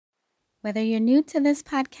Whether you're new to this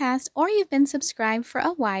podcast or you've been subscribed for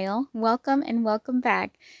a while, welcome and welcome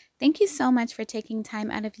back. Thank you so much for taking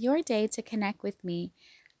time out of your day to connect with me.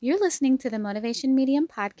 You're listening to the Motivation Medium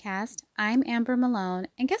podcast. I'm Amber Malone,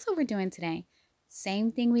 and guess what we're doing today?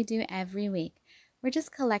 Same thing we do every week. We're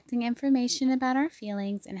just collecting information about our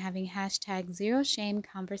feelings and having hashtag zero shame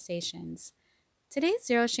conversations. Today's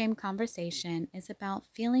zero shame conversation is about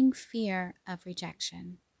feeling fear of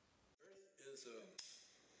rejection.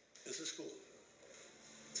 It's a school.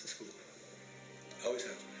 It's a school. Always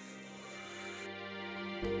has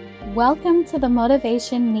been. Welcome to the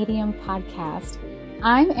Motivation Medium podcast.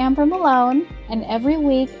 I'm Amber Malone, and every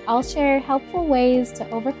week I'll share helpful ways to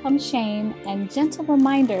overcome shame and gentle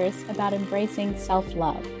reminders about embracing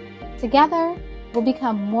self-love. Together, we'll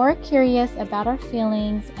become more curious about our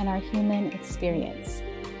feelings and our human experience.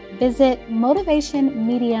 Visit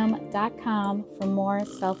motivationmedium.com for more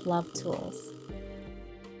self-love tools.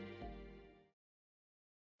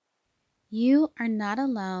 You are not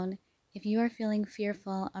alone if you are feeling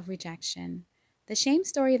fearful of rejection. The shame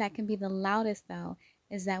story that can be the loudest, though,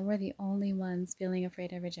 is that we're the only ones feeling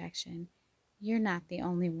afraid of rejection. You're not the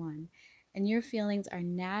only one, and your feelings are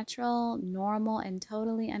natural, normal, and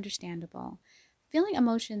totally understandable. Feeling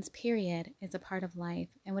emotions, period, is a part of life,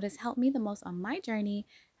 and what has helped me the most on my journey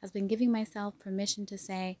has been giving myself permission to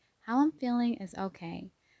say how I'm feeling is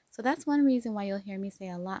okay. So that's one reason why you'll hear me say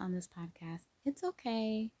a lot on this podcast, it's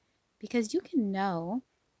okay. Because you can know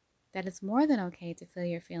that it's more than okay to feel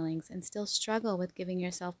your feelings and still struggle with giving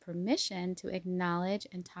yourself permission to acknowledge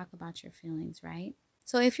and talk about your feelings, right?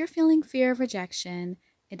 So if you're feeling fear of rejection,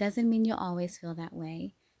 it doesn't mean you'll always feel that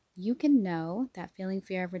way. You can know that feeling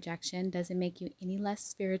fear of rejection doesn't make you any less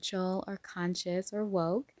spiritual or conscious or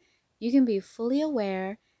woke. You can be fully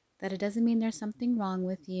aware that it doesn't mean there's something wrong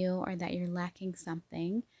with you or that you're lacking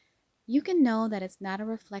something. You can know that it's not a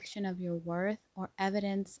reflection of your worth or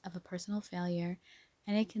evidence of a personal failure,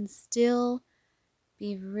 and it can still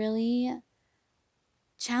be really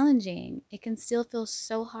challenging. It can still feel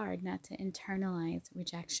so hard not to internalize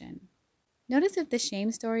rejection. Notice if the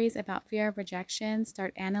shame stories about fear of rejection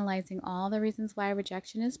start analyzing all the reasons why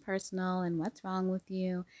rejection is personal and what's wrong with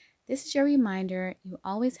you. This is your reminder you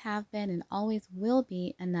always have been and always will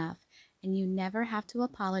be enough, and you never have to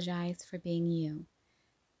apologize for being you.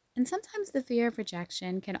 And sometimes the fear of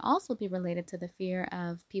rejection can also be related to the fear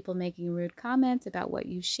of people making rude comments about what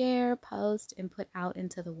you share, post, and put out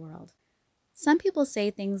into the world. Some people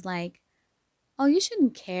say things like, oh, you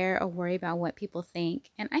shouldn't care or worry about what people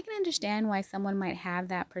think. And I can understand why someone might have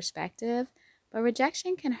that perspective, but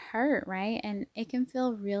rejection can hurt, right? And it can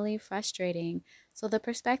feel really frustrating. So the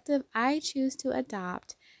perspective I choose to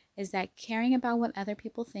adopt is that caring about what other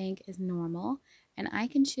people think is normal, and I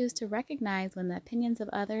can choose to recognize when the opinions of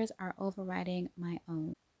others are overriding my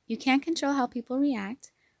own. You can't control how people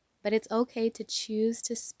react, but it's okay to choose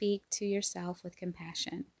to speak to yourself with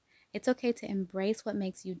compassion. It's okay to embrace what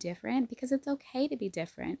makes you different because it's okay to be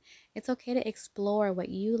different. It's okay to explore what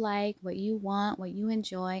you like, what you want, what you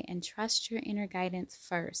enjoy, and trust your inner guidance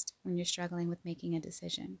first when you're struggling with making a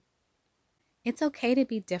decision. It's okay to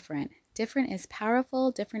be different. Different is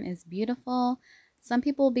powerful, different is beautiful. Some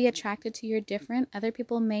people will be attracted to your different, other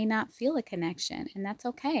people may not feel a connection, and that's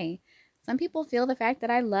okay. Some people feel the fact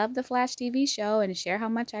that I love the Flash TV show and share how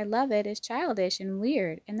much I love it is childish and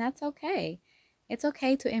weird, and that's okay. It's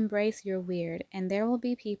okay to embrace your weird, and there will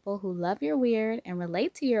be people who love your weird and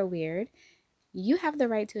relate to your weird. You have the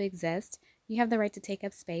right to exist. You have the right to take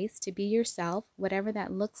up space, to be yourself, whatever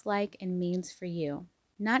that looks like and means for you.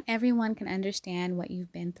 Not everyone can understand what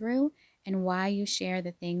you've been through and why you share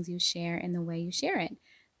the things you share and the way you share it.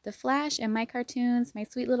 The Flash and my cartoons, my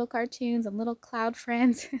sweet little cartoons and little cloud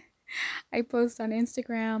friends I post on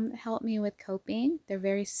Instagram help me with coping. They're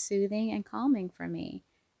very soothing and calming for me.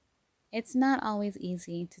 It's not always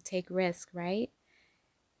easy to take risk, right?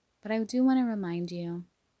 But I do want to remind you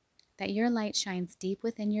that your light shines deep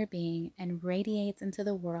within your being and radiates into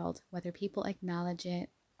the world, whether people acknowledge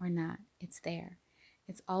it or not. It's there.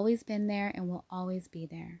 It's always been there and will always be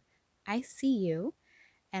there. I see you,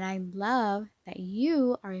 and I love that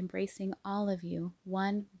you are embracing all of you,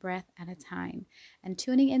 one breath at a time, and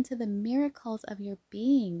tuning into the miracles of your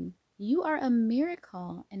being. You are a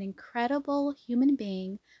miracle, an incredible human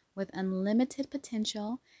being with unlimited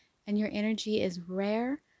potential, and your energy is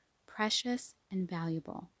rare, precious, and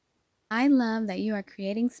valuable. I love that you are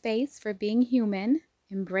creating space for being human,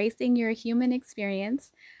 embracing your human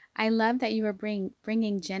experience. I love that you are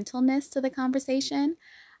bringing gentleness to the conversation.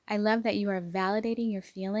 I love that you are validating your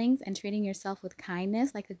feelings and treating yourself with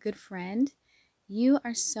kindness like a good friend. You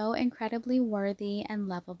are so incredibly worthy and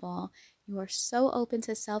lovable. You are so open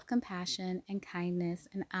to self-compassion and kindness,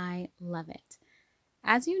 and I love it.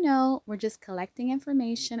 As you know, we're just collecting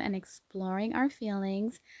information and exploring our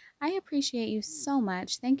feelings. I appreciate you so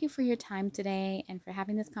much. Thank you for your time today and for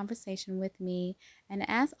having this conversation with me. And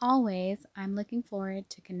as always, I'm looking forward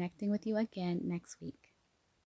to connecting with you again next week.